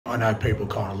I know people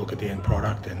kind of look at the end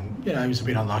product, and he was a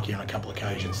bit unlucky on a couple of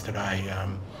occasions today,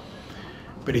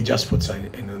 but he just puts in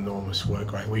an enormous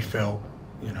work rate. We felt,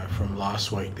 from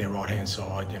last week, their right-hand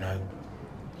side,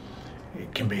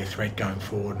 it can be a threat going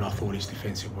forward, and I thought his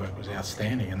defensive work was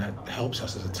outstanding, and that helps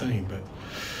us as a team.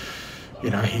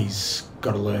 But he's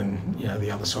got to learn, the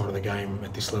other side of the game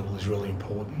at this level is really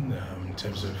important in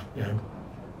terms of,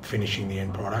 finishing the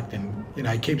end product. And,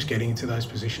 he keeps getting into those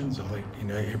positions. I think,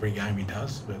 every game he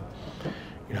does, but,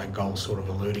 goals sort of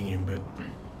eluding him. But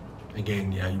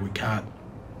again,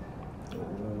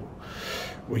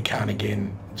 we can't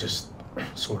again just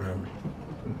sort of,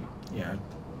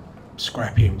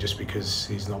 scrap him just because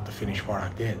he's not the finished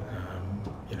product yet.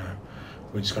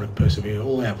 We've just got to persevere.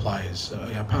 All our players,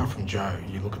 apart from Joe,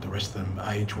 you look at the rest of them,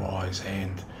 age-wise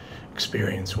and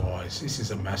experience-wise, this is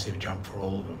a massive jump for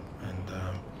all of them. And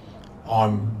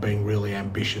I'm being really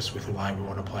ambitious with the way we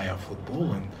want to play our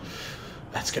football, and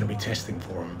that's going to be testing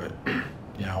for them. But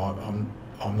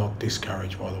I'm not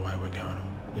discouraged by the way we're going.